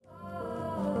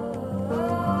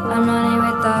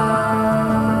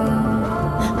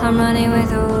running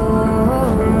with O's,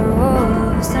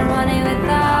 I'm running with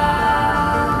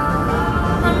that,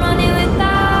 I'm running with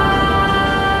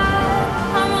that,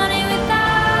 I'm running with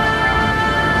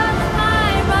that,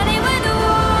 I'm running with O's,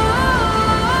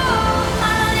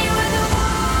 I'm running with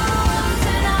O's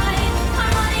tonight,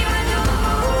 I'm running with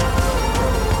O's,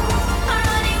 I'm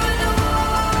running with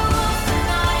O's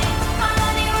tonight, I'm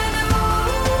running with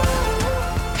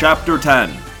O's. Chapter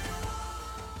 10.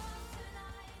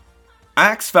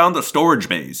 Axe found the storage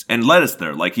bays and led us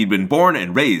there like he'd been born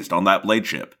and raised on that blade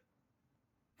ship.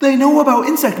 They know about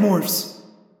insect morphs,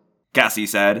 Cassie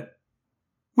said.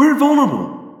 We're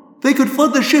vulnerable. They could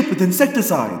flood the ship with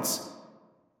insecticides.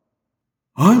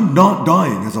 I'm not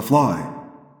dying as a fly,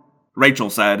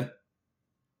 Rachel said.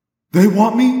 They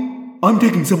want me? I'm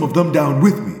taking some of them down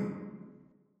with me.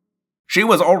 She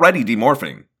was already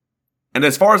demorphing. And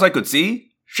as far as I could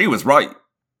see, she was right.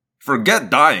 Forget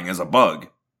dying as a bug.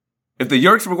 If the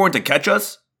Yeerks were going to catch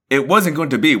us, it wasn't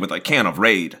going to be with a can of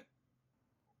Raid.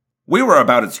 We were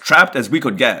about as trapped as we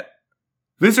could get.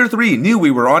 Visser 3 knew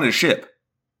we were on his ship.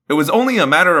 It was only a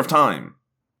matter of time.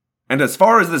 And as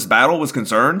far as this battle was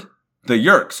concerned, the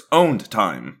Yeerks owned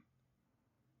time.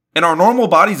 In our normal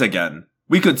bodies again,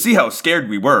 we could see how scared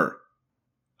we were.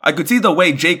 I could see the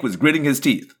way Jake was gritting his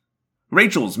teeth,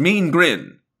 Rachel's mean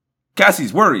grin,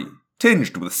 Cassie's worry,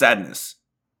 tinged with sadness.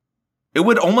 It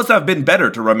would almost have been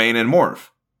better to remain in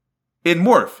Morph. In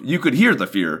Morph, you could hear the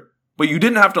fear, but you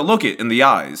didn't have to look it in the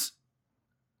eyes.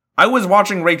 I was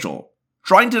watching Rachel,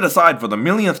 trying to decide for the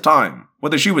millionth time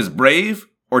whether she was brave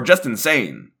or just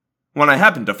insane, when I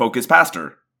happened to focus past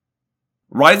her.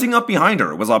 Rising up behind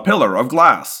her was a pillar of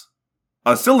glass,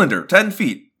 a cylinder 10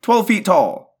 feet, 12 feet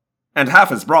tall, and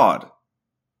half as broad.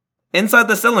 Inside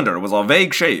the cylinder was a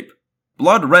vague shape,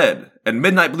 blood red and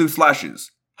midnight blue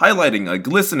slashes, highlighting a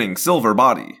glistening silver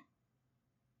body.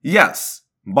 Yes,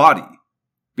 body.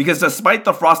 Because despite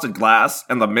the frosted glass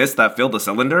and the mist that filled the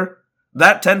cylinder,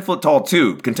 that 10-foot-tall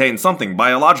tube contained something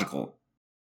biological.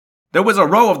 There was a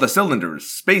row of the cylinders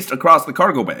spaced across the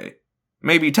cargo bay,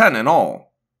 maybe 10 in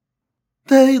all.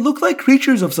 They look like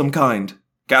creatures of some kind,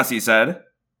 Cassie said.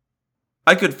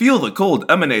 I could feel the cold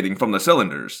emanating from the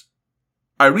cylinders.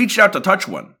 I reached out to touch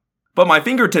one, but my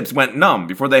fingertips went numb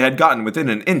before they had gotten within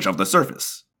an inch of the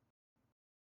surface.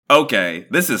 Okay,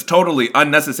 this is totally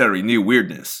unnecessary new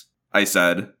weirdness, I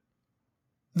said.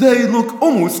 They look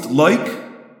almost like...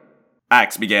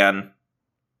 Axe began.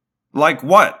 Like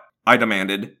what? I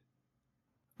demanded.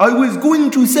 I was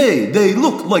going to say they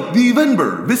look like the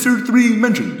Venber Visser 3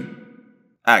 mentioned,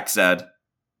 Axe said.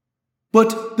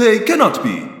 But they cannot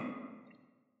be.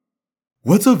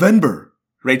 What's a Venber?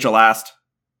 Rachel asked.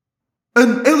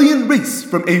 An alien race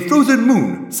from a frozen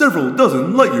moon several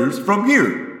dozen light years from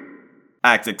here,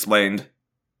 Axe explained.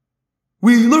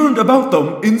 We learned about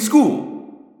them in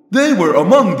school. They were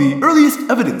among the earliest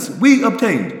evidence we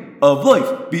obtained of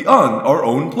life beyond our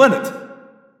own planet.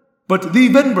 But the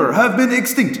Venber have been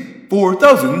extinct for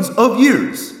thousands of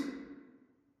years.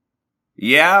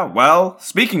 Yeah, well,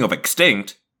 speaking of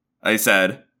extinct, I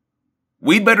said,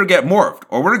 we'd better get morphed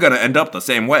or we're gonna end up the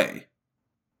same way.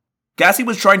 Cassie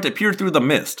was trying to peer through the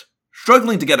mist,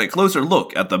 struggling to get a closer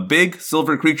look at the big,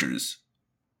 silver creatures.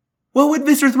 What would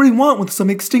Visser 3 want with some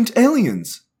extinct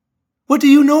aliens? What do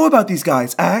you know about these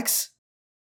guys, Axe?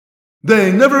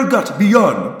 They never got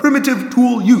beyond primitive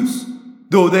tool use,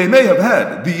 though they may have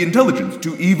had the intelligence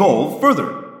to evolve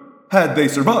further, had they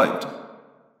survived.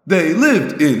 They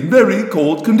lived in very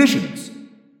cold conditions,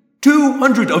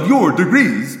 200 of your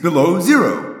degrees below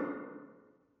zero.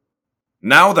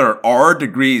 Now there are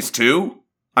degrees too?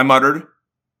 I muttered.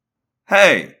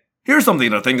 Hey, here's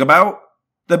something to think about.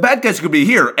 The bad guys could be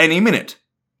here any minute.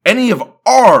 Any of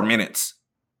our minutes.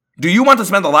 Do you want to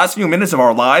spend the last few minutes of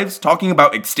our lives talking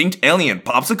about extinct alien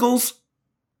popsicles?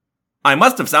 I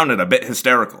must have sounded a bit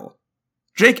hysterical.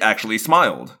 Jake actually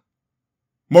smiled.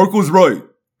 Marco's right.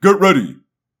 Get ready.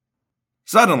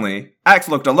 Suddenly, Axe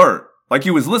looked alert, like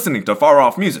he was listening to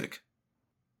far-off music.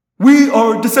 We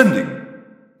are descending,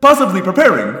 possibly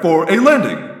preparing for a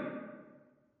landing.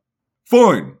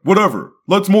 Fine, whatever.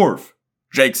 Let's morph,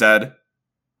 Jake said.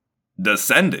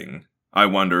 Descending? I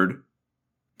wondered.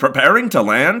 Preparing to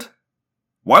land?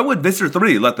 Why would Visser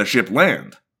 3 let the ship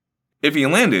land? If he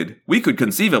landed, we could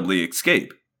conceivably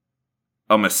escape.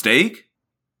 A mistake?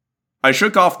 I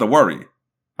shook off the worry.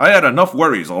 I had enough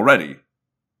worries already.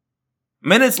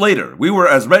 Minutes later, we were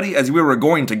as ready as we were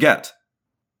going to get.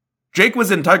 Jake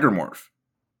was in tiger morph.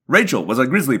 Rachel was a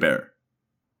grizzly bear.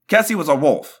 Cassie was a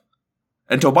wolf.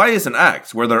 And Tobias and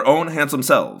Axe were their own handsome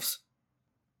selves.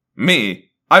 Me,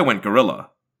 I went gorilla.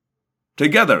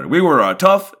 Together, we were a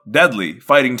tough, deadly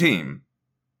fighting team.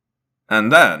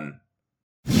 And then...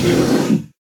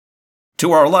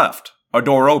 To our left, a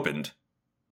door opened.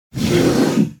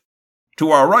 To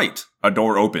our right, a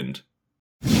door opened.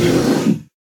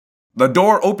 The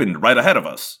door opened right ahead of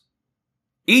us.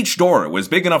 Each door was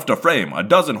big enough to frame a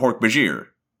dozen Hork-Bajir.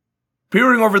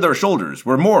 Peering over their shoulders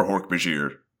were more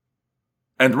Hork-Bajir.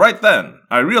 And right then,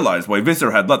 I realized why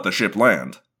Visser had let the ship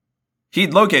land.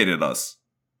 He'd located us.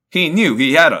 He knew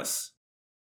he had us.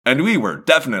 And we were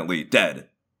definitely dead.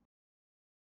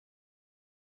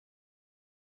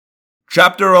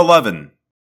 Chapter 11.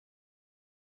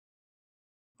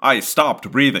 I stopped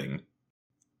breathing.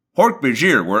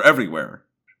 Hork-Bajir were everywhere.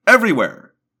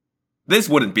 Everywhere. This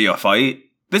wouldn't be a fight.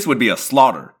 This would be a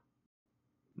slaughter.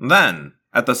 Then,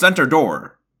 at the center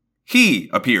door, he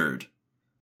appeared.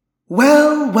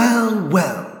 Well, well,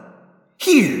 well.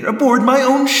 Here aboard my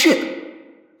own ship.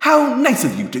 How nice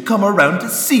of you to come around to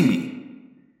see me.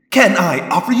 Can I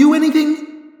offer you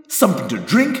anything? Something to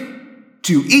drink?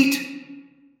 To eat?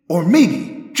 Or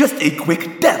maybe just a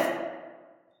quick death?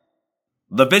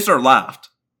 The Visser laughed.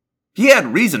 He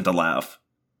had reason to laugh.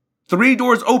 3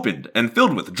 doors opened and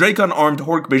filled with Dracon-armed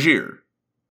Hork-Bajir.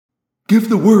 Give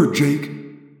the word, Jake.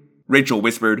 Rachel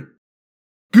whispered.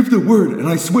 Give the word and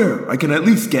I swear I can at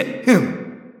least get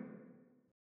him.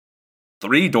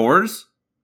 3 doors?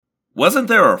 Wasn't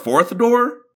there a 4th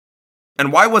door?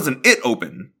 And why wasn't it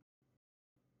open?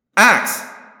 Axe,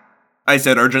 I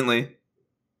said urgently.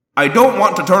 I don't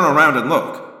want to turn around and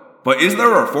look, but is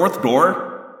there a 4th door?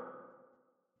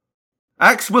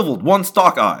 Axe swiveled one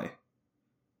stalk eye.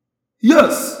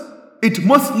 Yes, it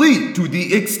must lead to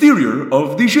the exterior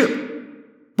of the ship.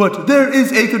 But there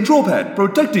is a control pad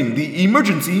protecting the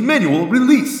emergency manual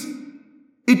release.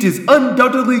 It is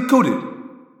undoubtedly coded.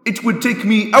 It would take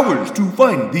me hours to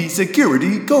find the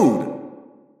security code.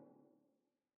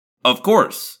 Of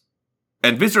course.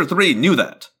 And Visser 3 knew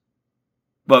that.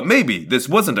 But maybe this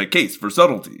wasn't a case for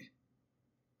subtlety.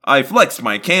 I flexed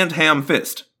my canned ham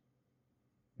fist.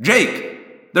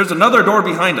 Jake, there's another door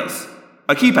behind us.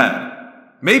 A keypad.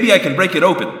 Maybe I can break it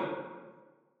open.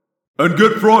 And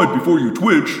get fried before you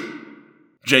twitch,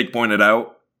 Jake pointed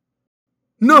out.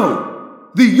 No,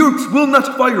 the Yeerks will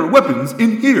not fire weapons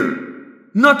in here.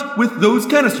 Not with those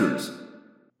canisters,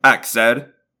 Axe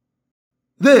said.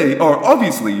 They are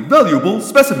obviously valuable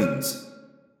specimens.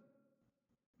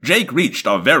 Jake reached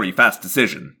a very fast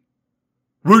decision.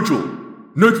 Rachel,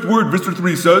 next word Visser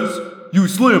 3 says, you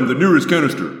slam the nearest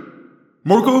canister.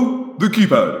 Marco, the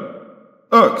keypad.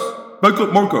 Axe, back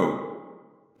up Marco.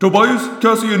 Tobias,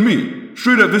 Cassie, and me,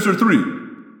 straight at Visser 3.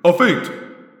 A feint.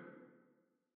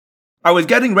 I was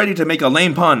getting ready to make a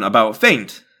lame pun about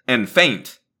feint and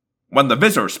faint when the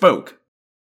Visser spoke.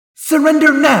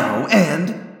 Surrender now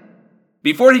and...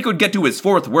 Before he could get to his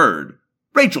 4th word,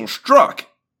 Rachel struck.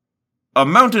 A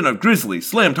mountain of grizzly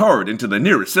slammed hard into the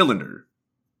nearest cylinder.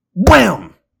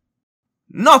 Wham!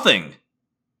 Nothing!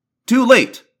 Too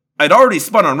late. I'd already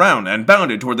spun around and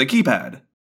bounded toward the keypad.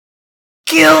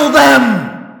 Kill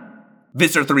them!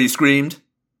 Visser 3 screamed.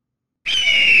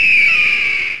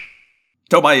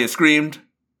 Tobias screamed.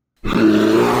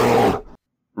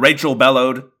 Rachel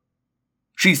bellowed.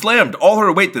 She slammed all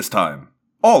her weight this time,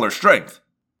 all her strength.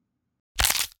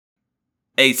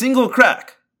 A single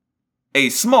crack, a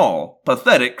small,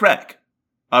 pathetic crack,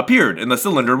 appeared in the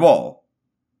cylinder wall.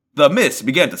 The mist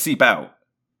began to seep out.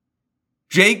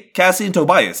 Jake, Cassie, and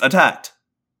Tobias attacked.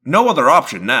 No other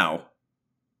option now.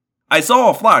 I saw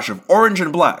a flash of orange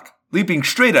and black, leaping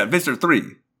straight at Visser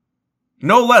 3.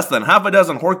 No less than half a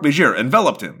dozen Hork-Bajir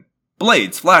enveloped him,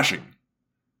 blades flashing.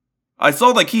 I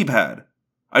saw the keypad.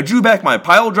 I drew back my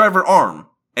piledriver arm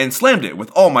and slammed it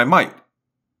with all my might.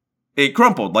 It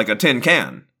crumpled like a tin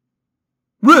can.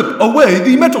 Rip away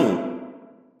the metal!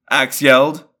 Axe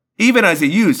yelled, even as he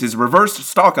used his reversed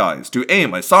stalk eyes to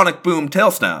aim a sonic boom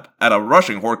tail snap at a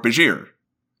rushing Hork-Bajir.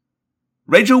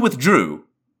 Rachel withdrew,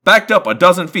 backed up a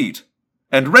dozen feet,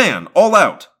 and ran all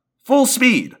out, full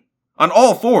speed, on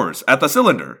all 4s at the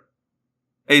cylinder.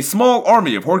 A small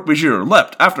army of Hork-Bajir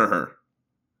leapt after her.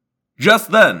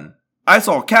 Just then, I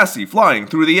saw Cassie flying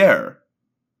through the air.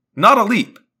 Not a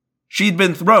leap. She'd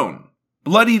been thrown,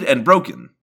 bloodied and broken.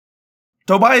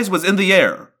 Tobias was in the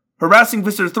air, harassing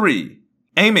Visser 3,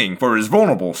 aiming for his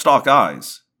vulnerable stalk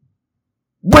eyes.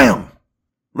 Wham!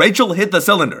 Rachel hit the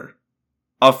cylinder.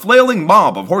 A flailing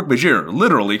mob of Hork-Bajir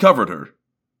literally covered her.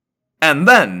 And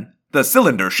then, the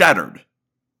cylinder shattered.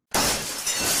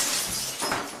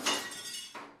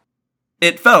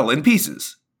 It fell in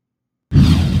pieces.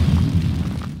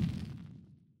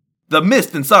 The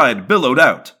mist inside billowed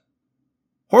out.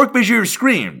 Hork-Bajir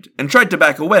screamed and tried to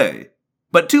back away,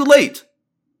 but too late.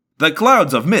 The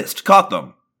clouds of mist caught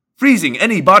them, freezing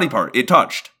any body part it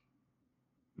touched.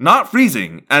 Not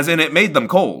freezing as in it made them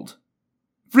cold.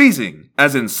 Freezing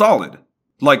as in solid,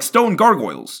 like stone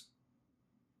gargoyles.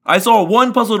 I saw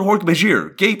one puzzled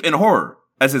Hork-Bajir gape in horror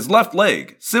as his left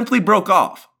leg simply broke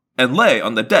off and lay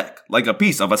on the deck like a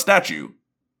piece of a statue.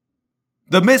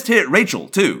 The mist hit Rachel,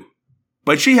 too,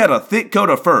 but she had a thick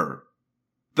coat of fur.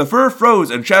 The fur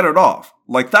froze and shattered off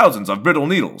like thousands of brittle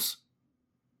needles.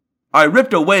 I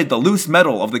ripped away the loose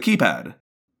metal of the keypad.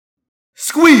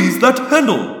 Squeeze that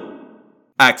handle!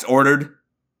 Axe ordered.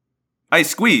 I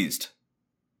squeezed.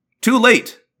 Too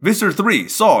late, Visser 3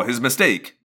 saw his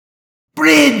mistake.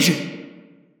 Bridge!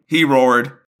 He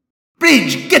roared.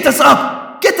 Bridge, get us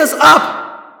up! Get us up!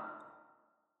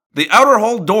 The outer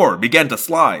hull door began to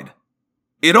slide.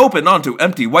 It opened onto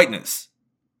empty whiteness.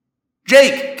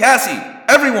 Jake, Cassie,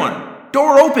 everyone,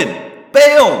 door open!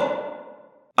 Bail!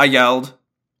 I yelled.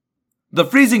 The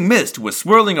freezing mist was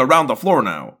swirling around the floor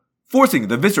now, forcing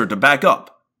the Visser to back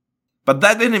up. But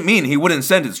that didn't mean he wouldn't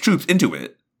send his troops into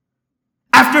it.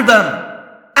 After them!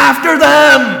 After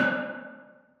them!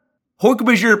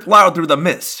 Hork-Bajir plowed through the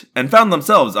mist and found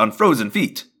themselves on frozen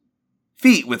feet.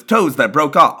 Feet with toes that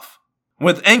broke off,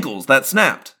 with ankles that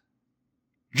snapped.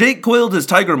 Jake coiled his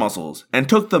tiger muscles and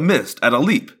took the mist at a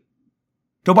leap.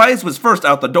 Tobias was first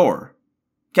out the door.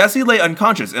 Cassie lay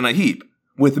unconscious in a heap,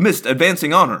 with mist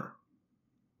advancing on her.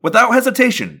 Without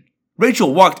hesitation,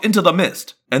 Rachel walked into the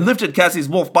mist and lifted Cassie's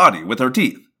wolf body with her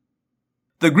teeth.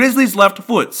 The grizzly's left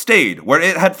foot stayed where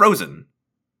it had frozen.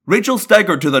 Rachel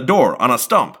staggered to the door on a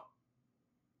stump.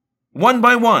 One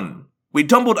by one, we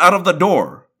tumbled out of the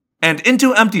door and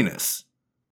into emptiness.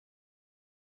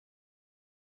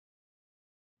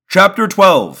 Chapter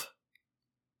 12.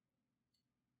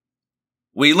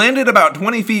 We landed about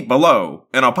 20 feet below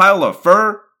in a pile of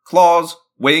fur, claws,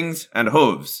 wings, and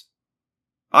hooves.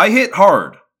 I hit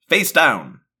hard, face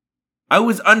down. I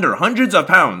was under hundreds of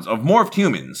pounds of morphed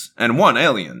humans and one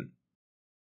alien.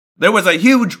 There was a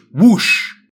huge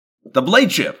whoosh. The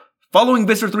blade ship, following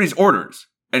Visser 3's orders,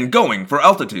 and going for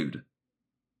altitude.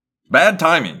 Bad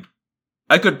timing.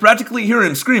 I could practically hear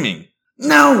him screaming,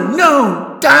 No,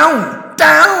 no! Down!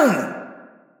 Down!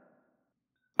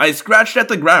 I scratched at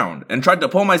the ground and tried to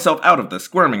pull myself out of the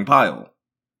squirming pile.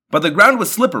 But the ground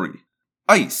was slippery.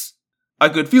 Ice. I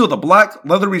could feel the black,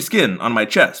 leathery skin on my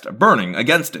chest burning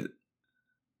against it.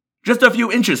 Just a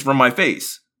few inches from my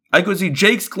face, I could see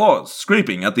Jake's claws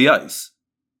scraping at the ice.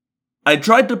 I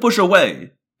tried to push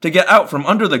away, to get out from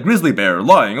under the grizzly bear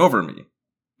lying over me,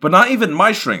 but not even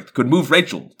my strength could move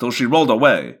Rachel till she rolled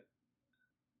away.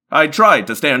 I tried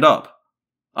to stand up.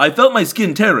 I felt my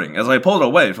skin tearing as I pulled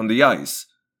away from the ice.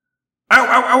 Ow,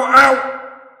 ow, ow,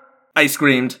 ow! I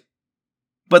screamed.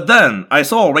 But then I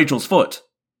saw Rachel's foot,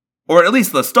 or at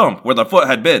least the stump where the foot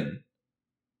had been.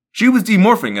 She was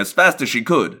demorphing as fast as she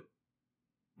could.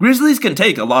 Grizzlies can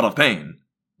take a lot of pain,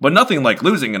 but nothing like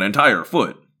losing an entire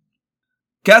foot.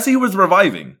 Cassie was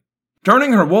reviving,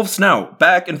 turning her wolf snout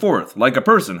back and forth like a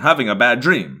person having a bad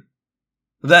dream.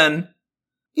 Then,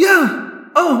 Yeah!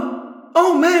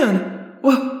 Oh man!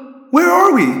 Where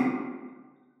are we?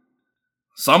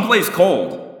 Someplace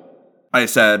cold, I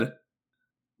said.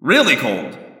 Really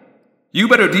cold. You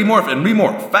better demorph and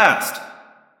remorph fast.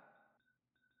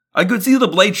 I could see the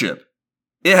blade ship.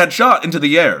 It had shot into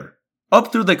the air,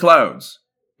 up through the clouds,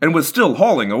 and was still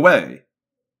hauling away.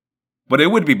 But it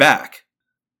would be back.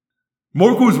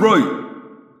 Marco's right,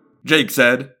 Jake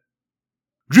said.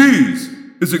 Geez,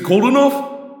 is it cold enough?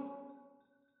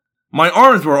 My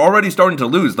arms were already starting to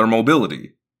lose their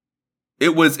mobility.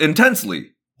 It was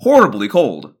intensely, horribly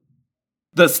cold.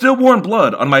 The still-warm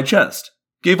blood on my chest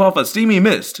gave off a steamy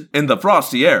mist in the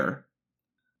frosty air.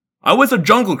 I was a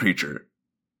jungle creature,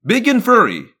 big and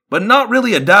furry, but not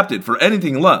really adapted for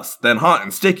anything less than hot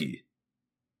and sticky.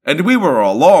 And we were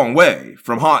a long way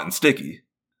from hot and sticky.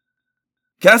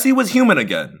 Cassie was human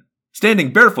again,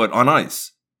 standing barefoot on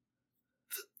ice.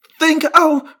 Think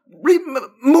I'll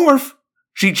morph,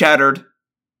 she chattered.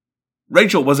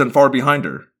 Rachel wasn't far behind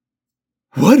her.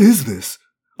 What is this?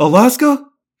 Alaska?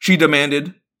 She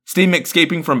demanded, steam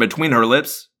escaping from between her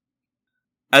lips.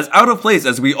 As out of place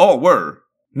as we all were,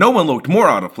 no one looked more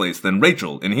out of place than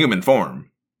Rachel in human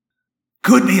form.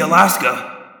 Could be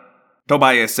Alaska,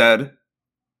 Tobias said.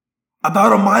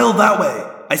 About a mile that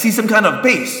way, I see some kind of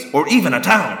base or even a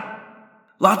town.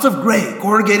 Lots of gray,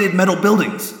 corrugated metal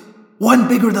buildings, one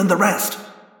bigger than the rest.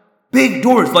 Big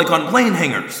doors like on plane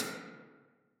hangars.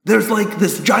 There's like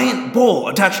this giant bowl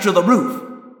attached to the roof.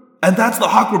 And that's the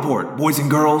Hawk Report, boys and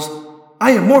girls.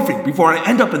 I am morphing before I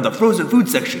end up in the frozen food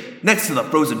section, next to the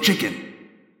frozen chicken.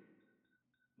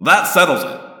 That settles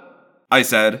it, I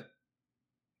said.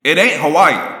 It ain't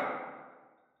Hawaii.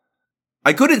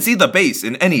 I couldn't see the base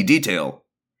in any detail,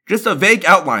 just a vague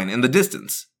outline in the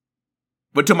distance.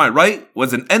 But to my right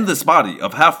was an endless body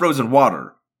of half-frozen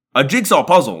water, a jigsaw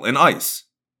puzzle in ice.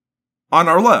 On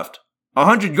our left,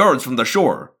 100 yards from the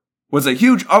shore, was a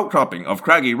huge outcropping of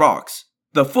craggy rocks,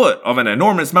 the foot of an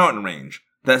enormous mountain range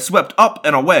that swept up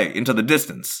and away into the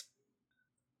distance.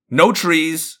 No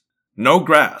trees, no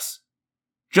grass,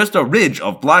 just a ridge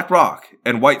of black rock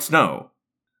and white snow.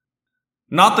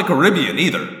 Not the Caribbean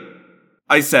either,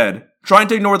 I said, trying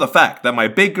to ignore the fact that my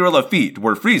big gorilla feet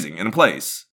were freezing in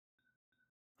place.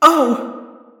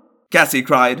 Oh! Cassie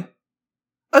cried.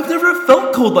 I've never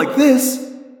felt cold like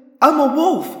this. I'm a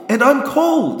wolf, and I'm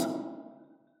cold.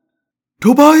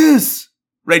 Tobias!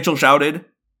 Rachel shouted.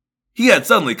 He had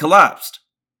suddenly collapsed.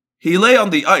 He lay on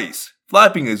the ice,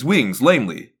 flapping his wings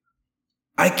lamely.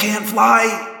 I can't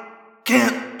fly.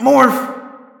 Can't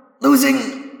morph.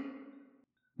 Losing.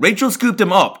 Rachel scooped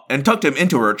him up and tucked him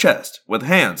into her chest with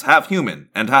hands half human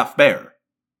and half bear.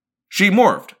 She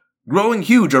morphed, growing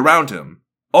huge around him,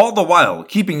 all the while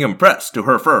keeping him pressed to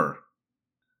her fur.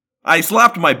 I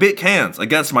slapped my big hands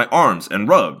against my arms and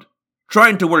rubbed,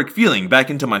 trying to work feeling back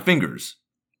into my fingers.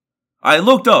 I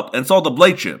looked up and saw the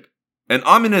blade ship, an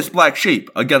ominous black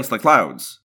shape against the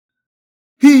clouds.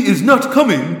 He is not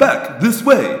coming back this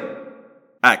way,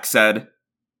 Axe said.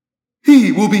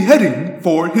 He will be heading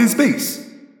for his base.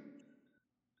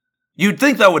 You'd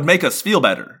think that would make us feel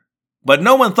better, but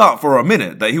no one thought for a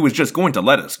minute that he was just going to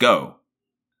let us go.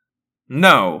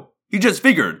 No, he just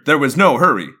figured there was no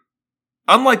hurry.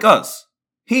 Unlike us,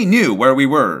 he knew where we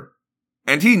were,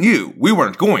 and he knew we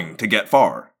weren't going to get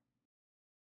far.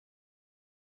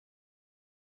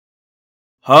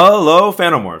 Hello,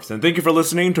 Phantomorphs, and thank you for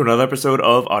listening to another episode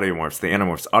of Audiomorphs, the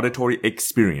Animorphs Auditory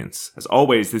Experience. As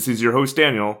always, this is your host,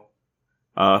 Daniel.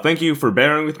 Thank you for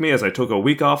bearing with me as I took a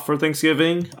week off for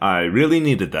Thanksgiving. I really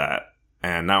needed that.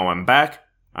 And now I'm back,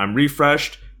 I'm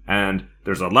refreshed, and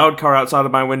there's a loud car outside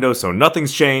of my window, so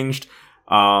nothing's changed.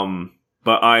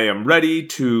 But I am ready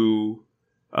to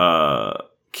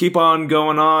keep on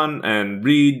going on and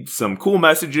read some cool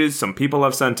messages some people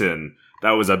have sent in.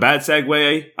 That was a bad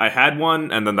segue. I had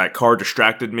one, and then that car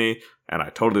distracted me, and I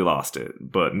totally lost it.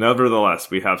 But nevertheless,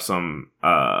 we have some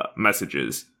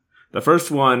messages. The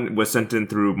first one was sent in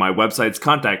through my website's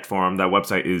contact form. That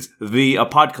website is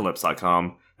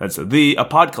theapocalypse.com. That's The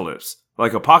Apocalypse,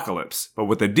 like apocalypse, but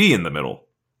with a D in the middle.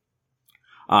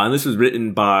 And this was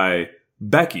written by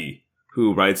Becky,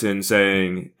 who writes in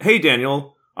saying, Hey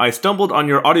Daniel, I stumbled on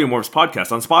your Audiomorphs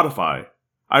podcast on Spotify.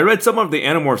 I read some of the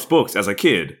Animorphs books as a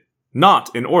kid.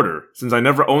 Not in order, since I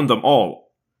never owned them all,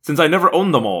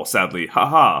 sadly,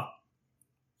 haha.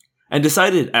 And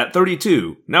decided at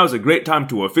 32, now is a great time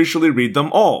to officially read them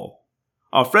all.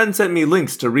 A friend sent me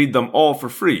links to read them all for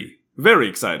free. Very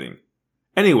exciting.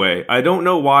 Anyway, I don't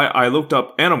know why I looked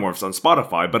up Animorphs on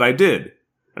Spotify, but I did.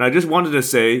 And I just wanted to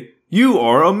say, you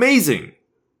are amazing!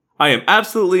 I am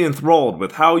absolutely enthralled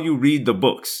with how you read the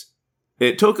books.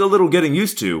 It took a little getting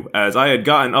used to, as I had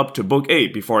gotten up to book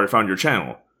 8 before I found your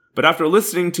channel. But after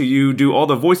listening to you do all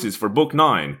the voices for book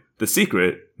 9, The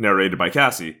Secret, narrated by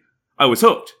Cassie, I was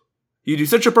hooked. You do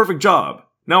such a perfect job.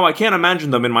 Now I can't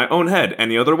imagine them in my own head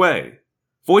any other way.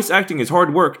 Voice acting is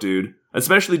hard work, dude,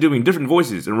 especially doing different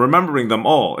voices and remembering them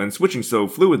all and switching so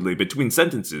fluidly between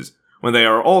sentences when they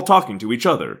are all talking to each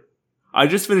other. I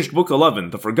just finished book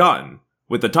 11, The Forgotten,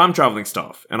 with the time-traveling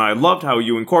stuff, and I loved how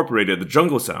you incorporated the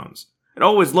jungle sounds, and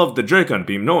always loved the Dracon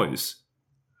beam noise.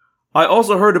 I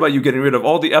also heard about you getting rid of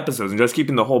all the episodes and just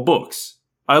keeping the whole books.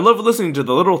 I love listening to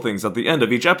the little things at the end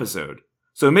of each episode,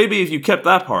 so maybe if you kept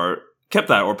that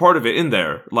or part of it in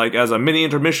there, like as a mini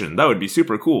intermission, that would be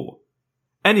super cool.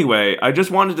 Anyway, I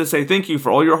just wanted to say thank you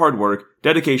for all your hard work,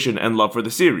 dedication, and love for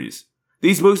the series.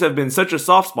 These books have been such a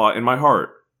soft spot in my heart.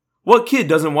 What kid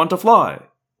doesn't want to fly?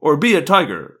 Or be a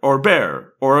tiger, or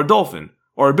bear, or a dolphin,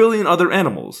 or a billion other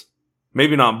animals?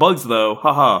 Maybe not bugs though,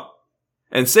 haha.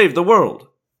 And save the world.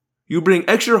 You bring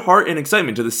extra heart and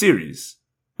excitement to the series.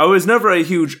 I was never a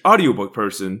huge audiobook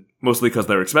person, mostly because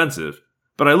they're expensive,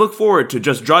 but I look forward to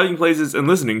just driving places and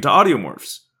listening to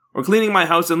Audiomorphs, or cleaning my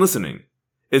house and listening.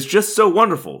 It's just so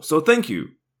wonderful, so thank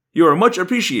you. You are much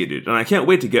appreciated, and I can't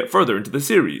wait to get further into the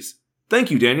series. Thank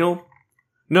you, Daniel.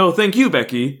 No, thank you,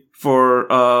 Becky, for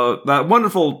that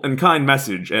wonderful and kind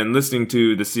message and listening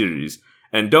to the series.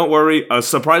 And don't worry, a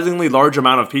surprisingly large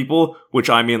amount of people, which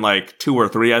I mean like 2 or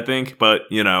 3, I think, but,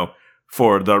 you know,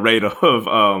 for the rate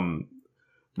of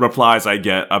replies I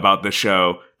get about the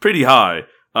show, pretty high,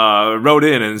 wrote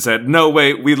in and said, no,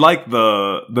 wait, we like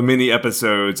the mini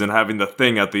episodes and having the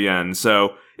thing at the end,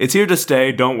 so it's here to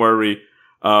stay, don't worry.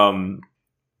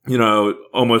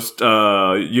 almost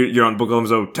you're on book club,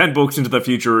 so 10 books into the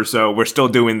future or so. We're still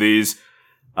doing these.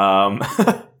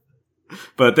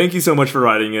 But thank you so much for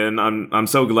writing in. I'm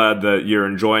so glad that you're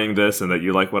enjoying this and that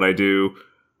you like what I do.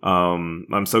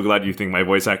 I'm so glad you think my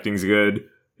voice acting's good.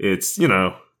 It's,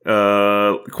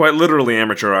 quite literally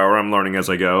amateur hour. I'm learning as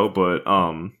I go, but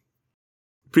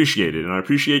appreciate it, and I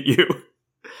appreciate you.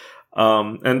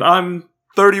 And I'm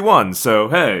 31, so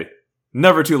hey,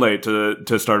 never too late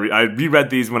to start. I reread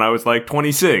these when I was like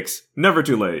 26. Never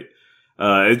too late.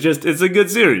 It's a good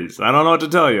series. I don't know what to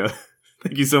tell you.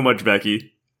 Thank you so much,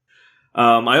 Becky.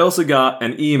 I also got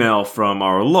an email from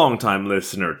our longtime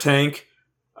listener, Tank.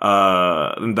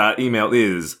 That email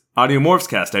is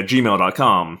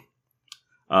audiomorphscast@gmail.com.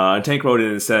 Tank wrote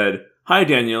in and said, "Hi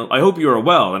Daniel, I hope you are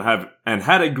well and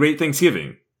had a great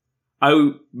Thanksgiving.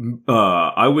 I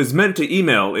was meant to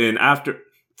email in after."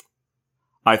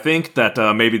 I think that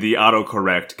maybe the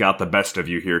autocorrect got the best of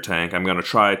you here, Tank. I'm going to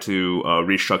try to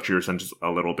restructure your sentence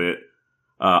a little bit.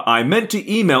 I meant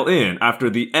to email in after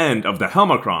the end of the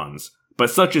Helmacrons, but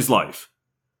such is life.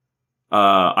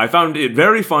 I found it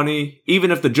very funny, even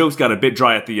if the jokes got a bit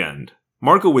dry at the end.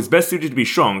 Marco was best suited to be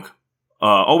shrunk,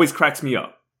 always cracks me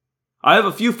up. I have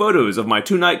a few photos of my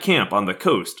 2-night camp on the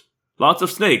coast. Lots of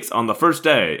snakes on the first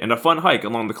day, and a fun hike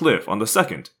along the cliff on the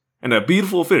second, and a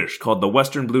beautiful fish called the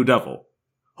Western Blue Devil.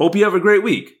 Hope you have a great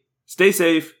week. Stay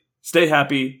safe, stay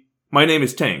happy. My name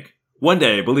is Tank. One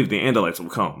day I believe the Andalites will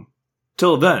come.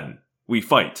 Till then, we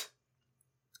fight."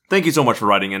 Thank you so much for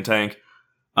writing in, Tank.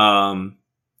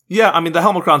 Yeah, I mean, the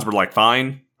Helmacrons were,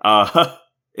 fine.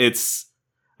 It's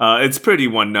pretty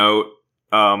one note,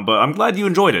 but I'm glad you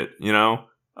enjoyed it,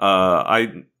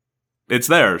 it's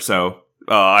there, so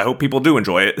I hope people do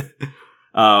enjoy it.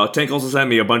 Tank also sent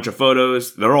me a bunch of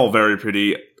photos. They're all very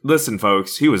pretty. Listen,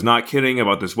 folks, he was not kidding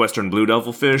about this Western Blue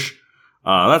Devil fish.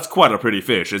 That's quite a pretty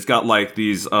fish. It's got,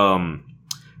 these,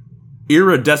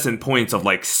 iridescent points of,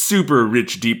 super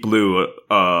rich deep blue,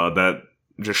 that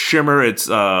just shimmer. It's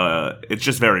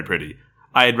just very pretty.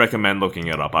 I'd recommend looking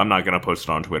it up. I'm not gonna post it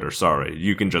on Twitter, sorry.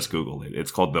 You can just Google it.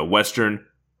 It's called the Western,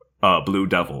 Blue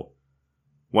Devil.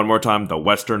 One more time, the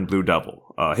Western Blue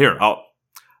Devil.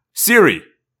 Siri,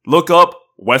 look up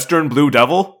Western Blue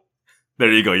Devil.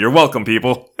 There you go. You're welcome,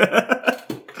 people.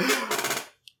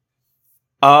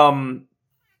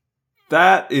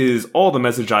 That is all the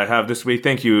message I have this week.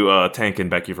 Thank you, Tank and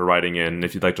Becky, for writing in.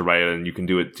 If you'd like to write in, you can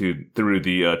do it through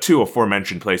the two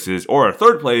aforementioned places, or a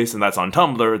third place, and that's on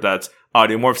Tumblr. That's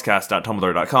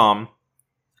audiomorphscast.tumblr.com.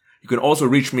 You can also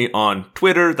reach me on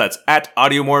Twitter. That's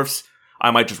 @audiomorphs.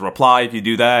 I might just reply if you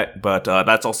do that, but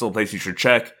that's also a place you should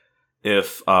check.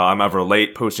 If I'm ever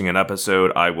late posting an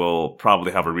episode, I will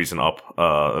probably have a reason up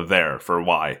there for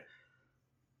why.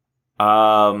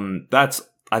 That's,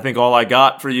 I think, all I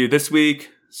got for you this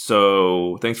week.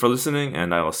 So thanks for listening,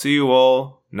 and I will see you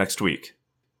all next week.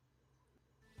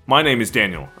 My name is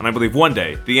Daniel, and I believe one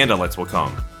day the Andalites will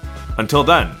come. Until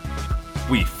then,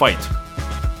 we fight.